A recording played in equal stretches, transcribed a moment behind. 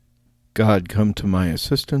God, come to my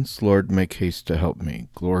assistance. Lord, make haste to help me.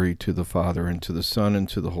 Glory to the Father, and to the Son, and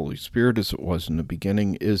to the Holy Spirit, as it was in the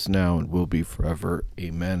beginning, is now, and will be forever.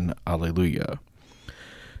 Amen. Alleluia.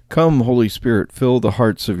 Come, Holy Spirit, fill the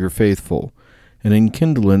hearts of your faithful, and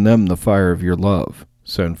enkindle in them the fire of your love.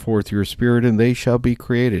 Send forth your Spirit, and they shall be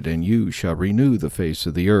created, and you shall renew the face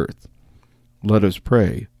of the earth. Let us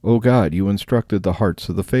pray. O God, you instructed the hearts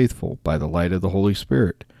of the faithful by the light of the Holy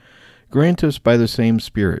Spirit. Grant us by the same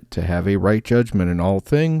Spirit to have a right judgment in all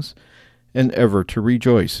things, and ever to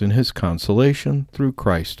rejoice in his consolation through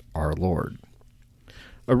Christ our Lord.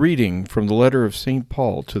 A reading from the letter of St.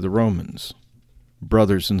 Paul to the Romans.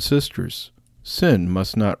 Brothers and sisters, sin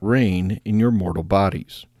must not reign in your mortal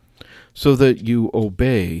bodies, so that you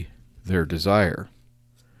obey their desire.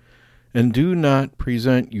 And do not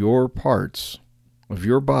present your parts of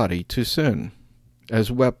your body to sin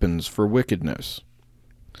as weapons for wickedness,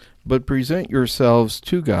 but present yourselves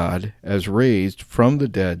to God as raised from the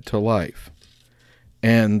dead to life,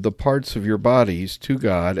 and the parts of your bodies to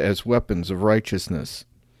God as weapons of righteousness.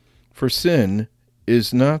 For sin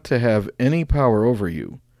is not to have any power over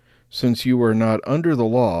you, since you are not under the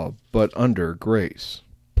law, but under grace.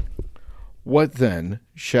 What then?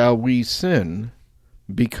 Shall we sin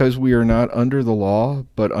because we are not under the law,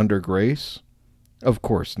 but under grace? Of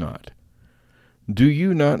course not. Do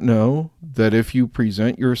you not know that if you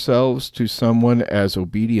present yourselves to someone as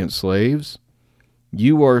obedient slaves,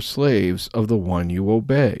 you are slaves of the one you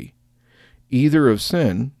obey, either of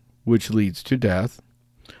sin, which leads to death,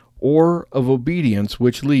 or of obedience,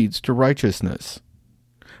 which leads to righteousness?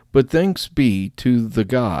 But thanks be to the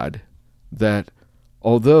God that,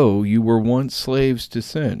 although you were once slaves to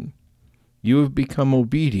sin, you have become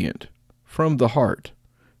obedient from the heart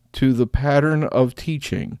to the pattern of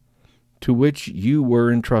teaching to which you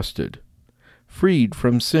were entrusted. Freed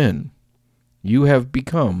from sin, you have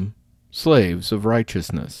become slaves of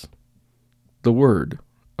righteousness. The word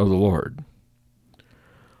of the Lord.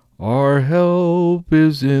 Our help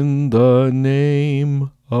is in the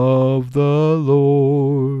name of the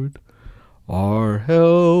Lord. Our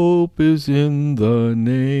help is in the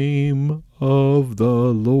name of the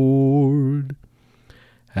Lord.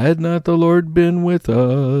 Had not the Lord been with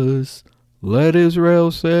us, let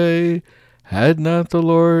Israel say, had not the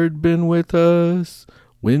Lord been with us,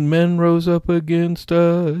 when men rose up against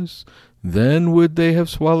us, then would they have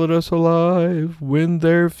swallowed us alive, when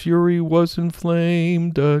their fury was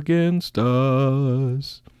inflamed against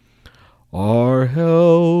us. Our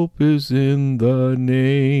help is in the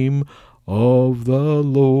name of the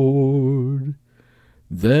Lord.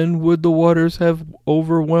 Then would the waters have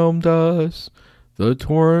overwhelmed us, the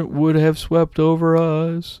torrent would have swept over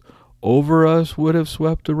us would have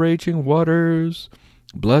swept the raging waters.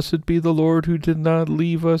 Blessed be the Lord who did not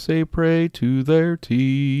leave us a prey to their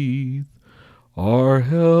teeth. Our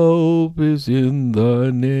help is in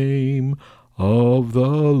the name of the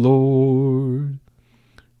Lord.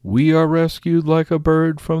 We are rescued like a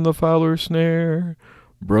bird from the fowler's snare.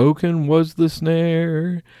 Broken was the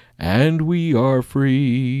snare, and we are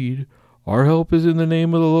freed. Our help is in the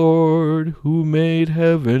name of the Lord, who made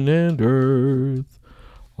heaven and earth.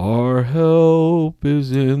 Our help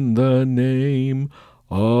is in the name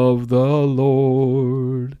of the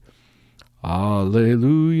Lord.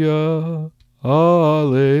 Alleluia,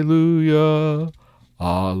 alleluia,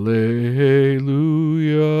 alleluia.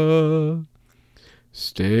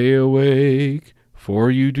 Stay awake, for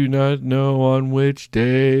you do not know on which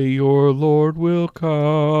day your Lord will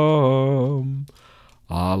come.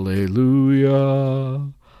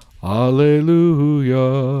 Alleluia,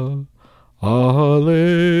 alleluia,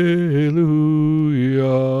 alleluia.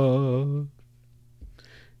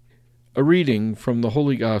 A reading from the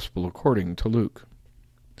Holy Gospel according to Luke.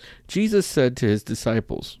 Jesus said to his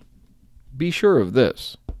disciples, "Be sure of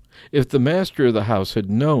this, if the master of the house had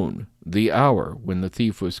known the hour when the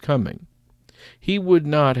thief was coming, he would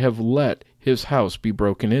not have let his house be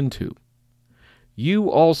broken into. You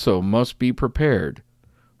also must be prepared,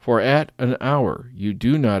 for at an hour you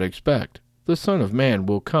do not expect, the Son of Man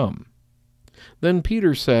will come." Then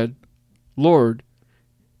Peter said, "Lord,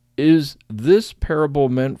 is this parable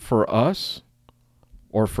meant for us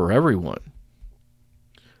or for everyone?"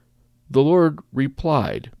 The Lord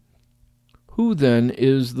replied, "Who then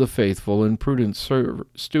is the faithful and prudent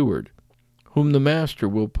steward, whom the master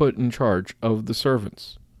will put in charge of the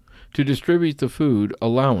servants, to distribute the food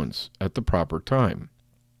allowance at the proper time?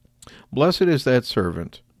 Blessed is that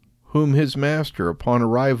servant, whom his master upon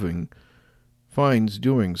arriving finds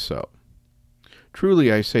doing so.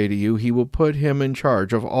 Truly I say to you, he will put him in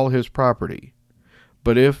charge of all his property.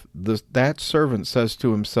 But if that servant says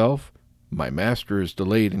to himself, my master is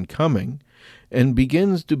delayed in coming, and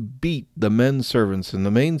begins to beat the men servants and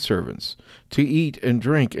the maid servants, to eat and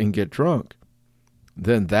drink and get drunk,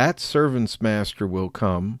 then that servant's master will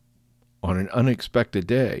come on an unexpected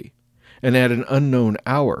day and at an unknown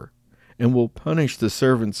hour, and will punish the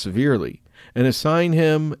servant severely and assign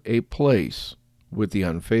him a place with the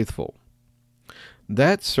unfaithful.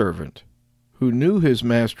 That servant who knew his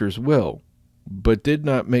master's will, but did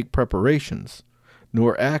not make preparations,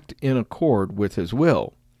 nor act in accord with his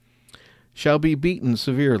will, shall be beaten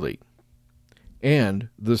severely. And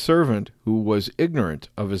the servant who was ignorant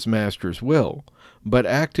of his master's will, but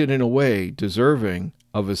acted in a way deserving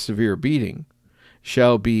of a severe beating,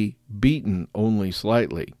 shall be beaten only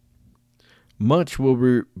slightly. Much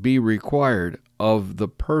will be required of the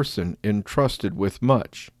person entrusted with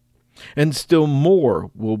much, and still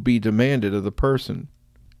more will be demanded of the person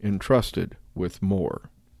entrusted with more.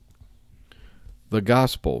 The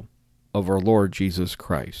Gospel of our Lord Jesus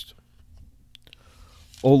Christ.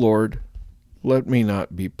 O Lord, let me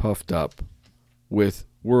not be puffed up with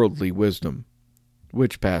worldly wisdom,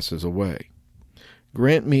 which passes away.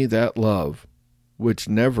 Grant me that love which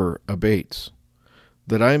never abates,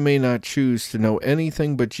 that I may not choose to know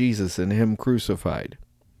anything but Jesus and Him crucified.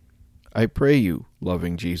 I pray you,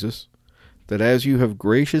 loving Jesus, that as you have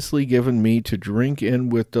graciously given me to drink in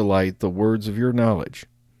with delight the words of your knowledge,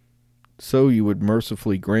 so you would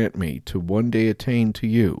mercifully grant me to one day attain to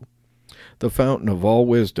you, the fountain of all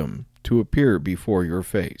wisdom, to appear before your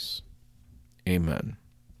face. Amen.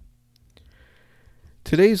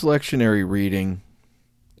 Today's lectionary reading,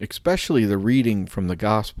 especially the reading from the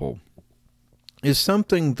Gospel, is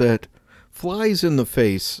something that flies in the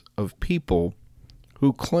face of people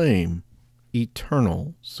who claim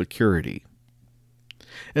eternal security.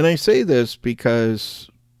 And I say this because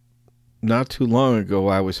not too long ago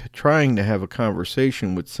I was trying to have a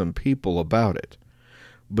conversation with some people about it.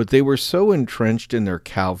 But they were so entrenched in their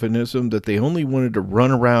Calvinism that they only wanted to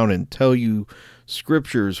run around and tell you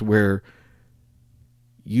scriptures where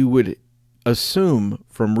you would assume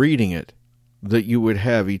from reading it that you would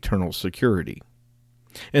have eternal security.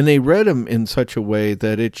 And they read them in such a way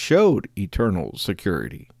that it showed eternal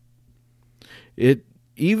security. It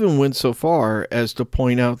even went so far as to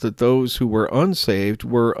point out that those who were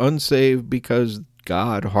unsaved because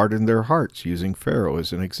God hardened their hearts, using Pharaoh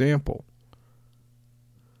as an example.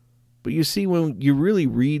 But you see, when you really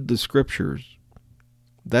read the scriptures,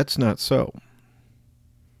 that's not so.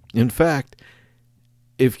 In fact,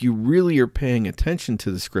 if you really are paying attention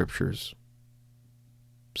to the scriptures,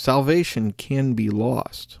 salvation can be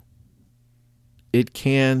lost. It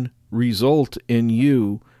can result in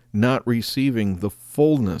you not receiving the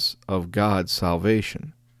fullness of God's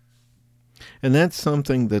salvation. And that's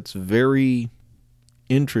something that's very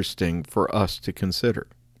interesting for us to consider.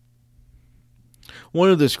 One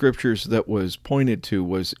of the scriptures that was pointed to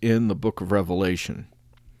was in the book of Revelation,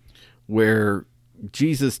 where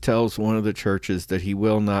Jesus tells one of the churches that he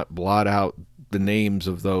will not blot out the names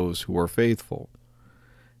of those who are faithful.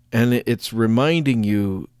 And it's reminding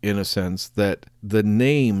you, in a sense, that the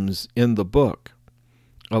names in the book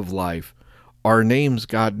of life are names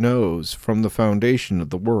God knows from the foundation of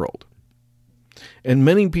the world. And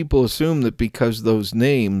many people assume that because those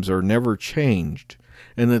names are never changed,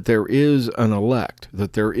 and that there is an elect,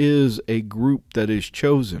 that there is a group that is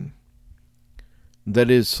chosen,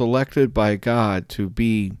 that is selected by God to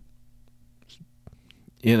be,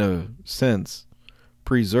 in a sense,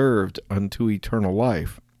 preserved unto eternal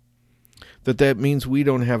life, that means we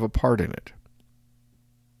don't have a part in it,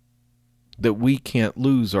 that we can't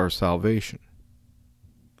lose our salvation.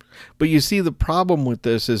 But you see, the problem with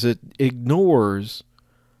this is it ignores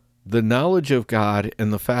the knowledge of God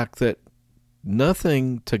and the fact that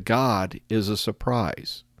nothing to God is a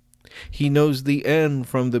surprise. He knows the end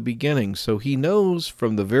from the beginning, so he knows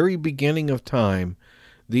from the very beginning of time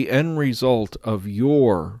the end result of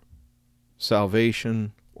your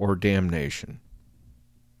salvation or damnation.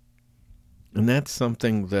 And that's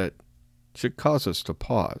something that should cause us to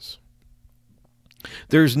pause.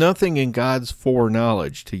 There's nothing in God's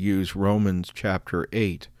foreknowledge, to use Romans chapter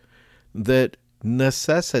 8, that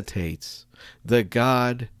necessitates that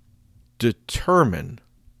God determine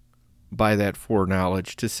by that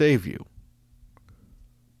foreknowledge to save you.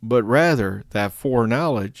 But rather, that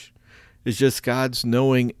foreknowledge is just God's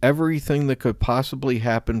knowing everything that could possibly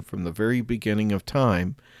happen from the very beginning of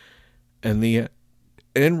time, and the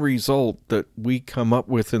end result that we come up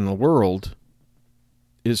with in the world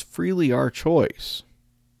is freely our choice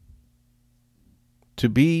to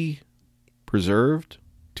be preserved,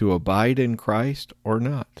 to abide in Christ or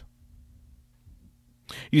not.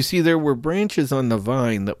 You see, there were branches on the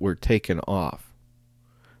vine that were taken off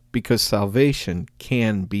because salvation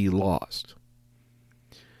can be lost.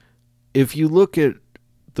 If you look at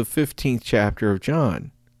the 15th chapter of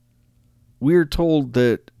John, we're told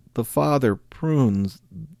that the Father prunes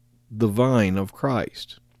the vine of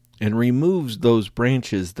Christ and removes those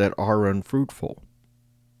branches that are unfruitful.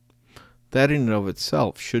 That in and of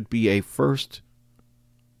itself should be a first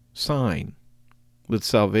sign that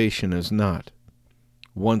salvation is not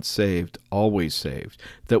once saved, always saved,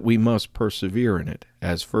 that we must persevere in it,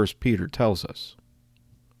 as 1 Peter tells us.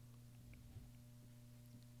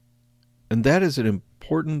 And that is an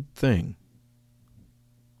important thing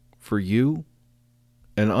for you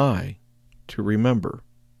and I to remember,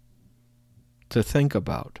 to think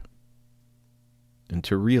about, and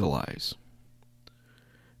to realize.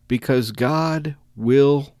 Because God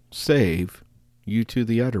will save you to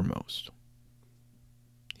the uttermost.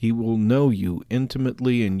 He will know you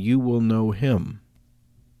intimately, and you will know Him.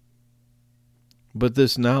 But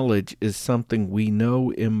this knowledge is something we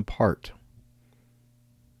know in part.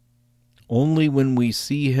 Only when we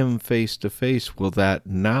see Him face to face will that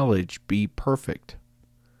knowledge be perfect,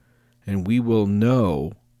 and we will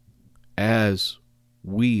know as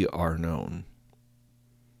we are known.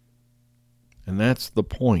 And that's the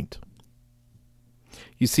point.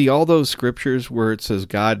 You see, all those scriptures where it says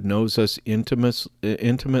God knows us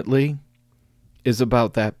intimately is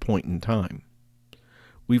about that point in time.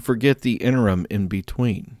 We forget the interim in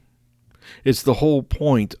between. It's the whole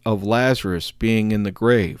point of Lazarus being in the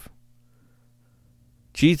grave.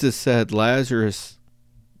 Jesus said, Lazarus,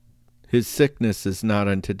 his sickness is not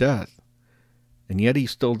unto death. And yet he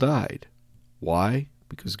still died. Why?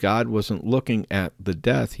 Because God wasn't looking at the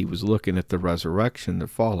death. He was looking at the resurrection that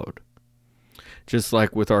followed. Just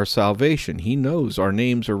like with our salvation, He knows our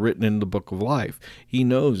names are written in the book of life. He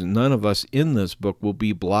knows none of us in this book will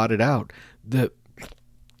be blotted out. That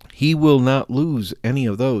He will not lose any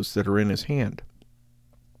of those that are in His hand.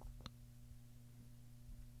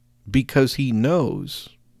 Because He knows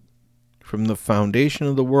from the foundation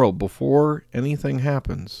of the world, before anything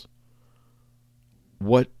happens,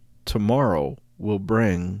 what tomorrow will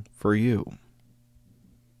bring for you.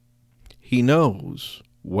 He knows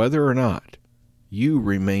whether or not you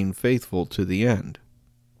remain faithful to the end.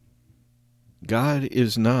 God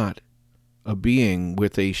is not a being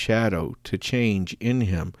with a shadow to change in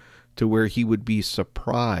Him to where He would be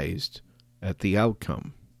surprised at the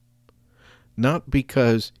outcome. Not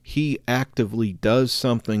because He actively does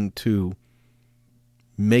something to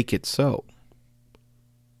make it so,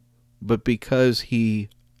 but because He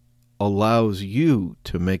allows you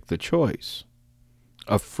to make the choice,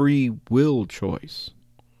 a free will choice,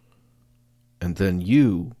 and then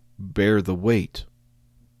you bear the weight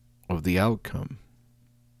of the outcome.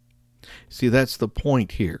 See, that's the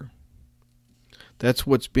point here. That's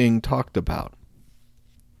what's being talked about.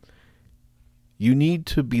 You need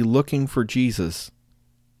to be looking for Jesus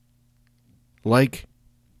like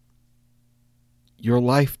your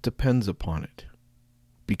life depends upon it,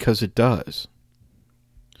 because it does.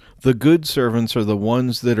 The good servants are the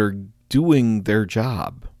ones that are doing their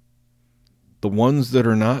job. The ones that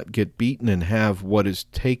are not get beaten and have what is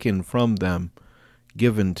taken from them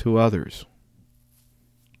given to others.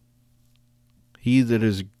 He that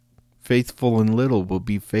is faithful in little will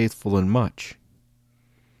be faithful in much.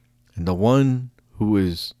 And the one who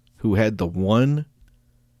had the 1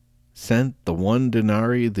 cent, the 1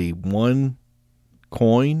 denarii, the 1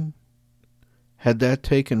 coin, had that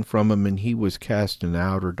taken from him, and he was cast in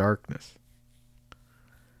outer darkness.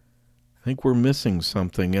 I think we're missing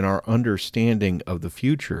something in our understanding of the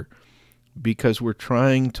future because we're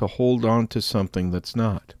trying to hold on to something that's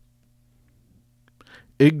not.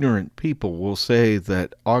 Ignorant people will say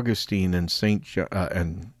that Augustine and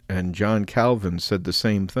and John Calvin said the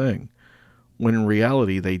same thing, when in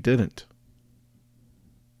reality they didn't.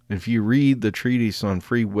 If you read the treatise on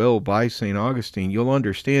free will by St. Augustine, you'll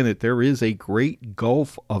understand that there is a great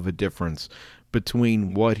gulf of a difference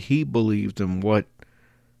between what he believed and what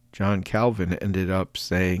John Calvin ended up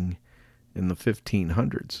saying in the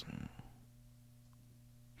 1500s.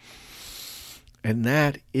 And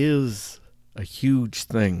that is a huge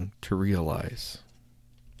thing to realize.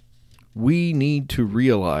 We need to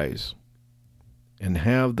realize and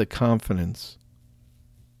have the confidence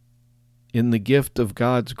in the gift of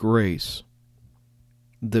God's grace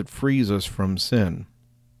that frees us from sin.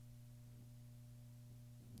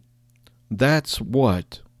 That's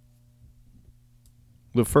what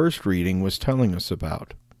the first reading was telling us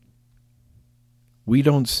about. We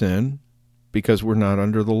don't sin because we're not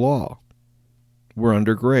under the law. We're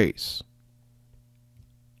under grace.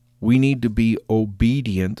 We need to be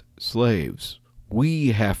obedient slaves.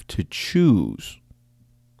 We have to choose.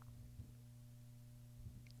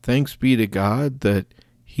 Thanks be to God that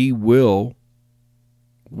He will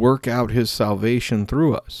work out His salvation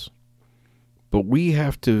through us. But we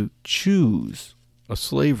have to choose a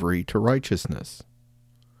slavery to righteousness.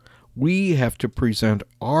 We have to present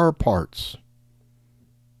our parts,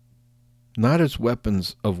 not as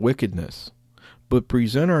weapons of wickedness, but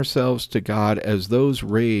present ourselves to God as those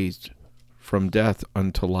raised from death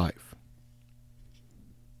unto life.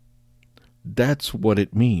 That's what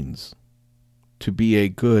it means to be a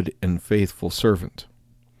good and faithful servant.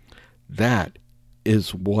 That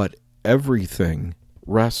is what everything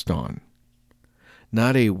rests on.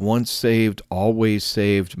 Not a once saved, always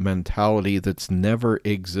saved mentality that's never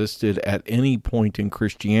existed at any point in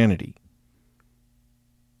Christianity.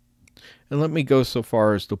 And let me go so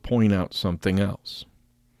far as to point out something else.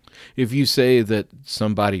 If you say that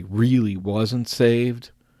somebody really wasn't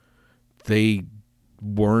saved, they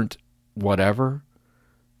weren't whatever,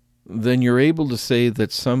 then you're able to say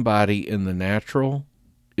that somebody in the natural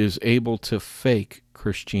is able to fake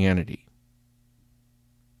Christianity.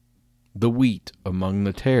 The wheat among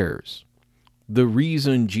the tares. The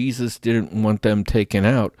reason Jesus didn't want them taken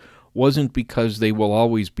out wasn't because they will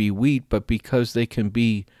always be wheat, but because they can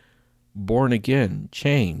be born again,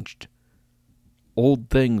 changed. Old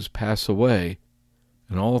things pass away,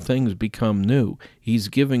 and all things become new. He's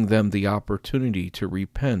giving them the opportunity to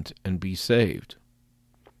repent and be saved,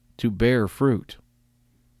 to bear fruit.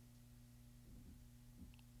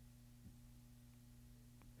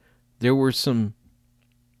 There were some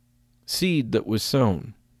seed that was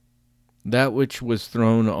sown. That which was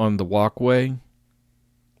thrown on the walkway,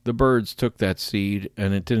 the birds took that seed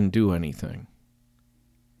and it didn't do anything.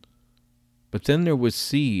 But then there was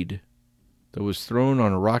seed that was thrown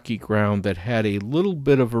on a rocky ground that had a little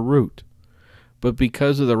bit of a root. But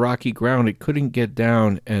because of the rocky ground, it couldn't get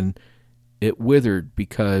down and it withered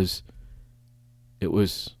because it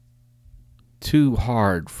was too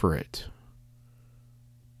hard for it.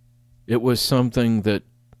 It was something that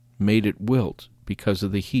made it wilt because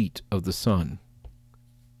of the heat of the sun.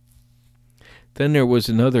 Then there was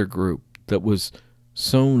another group that was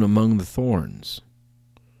sown among the thorns.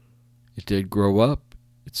 It did grow up.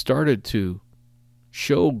 It started to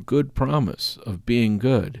show good promise of being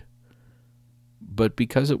good. But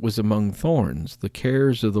because it was among thorns, the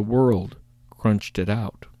cares of the world crunched it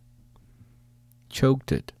out,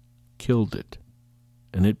 choked it, killed it,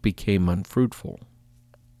 and it became unfruitful.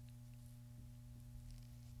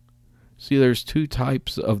 See, there's two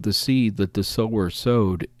types of the seed that the sower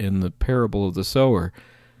sowed in the parable of the sower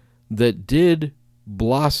that did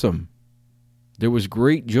blossom. There was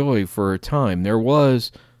great joy for a time. There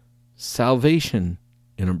was salvation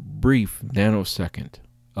in a brief nanosecond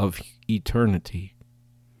of eternity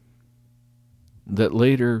that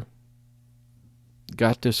later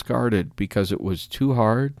got discarded because it was too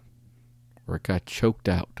hard or it got choked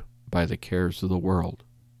out by the cares of the world.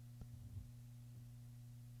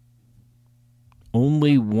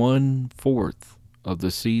 Only 1/4 of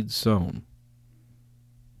the seed sown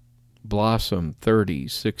blossom 30,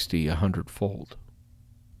 60, 100-fold.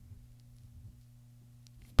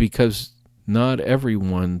 Because not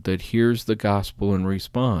everyone that hears the gospel and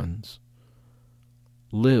responds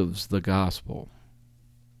lives the gospel.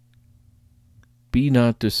 Be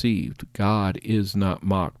not deceived. God is not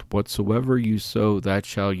mocked. Whatsoever you sow, that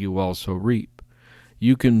shall you also reap.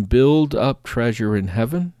 You can build up treasure in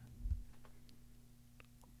heaven,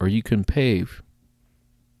 or you can pave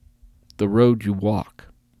the road you walk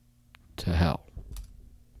to hell.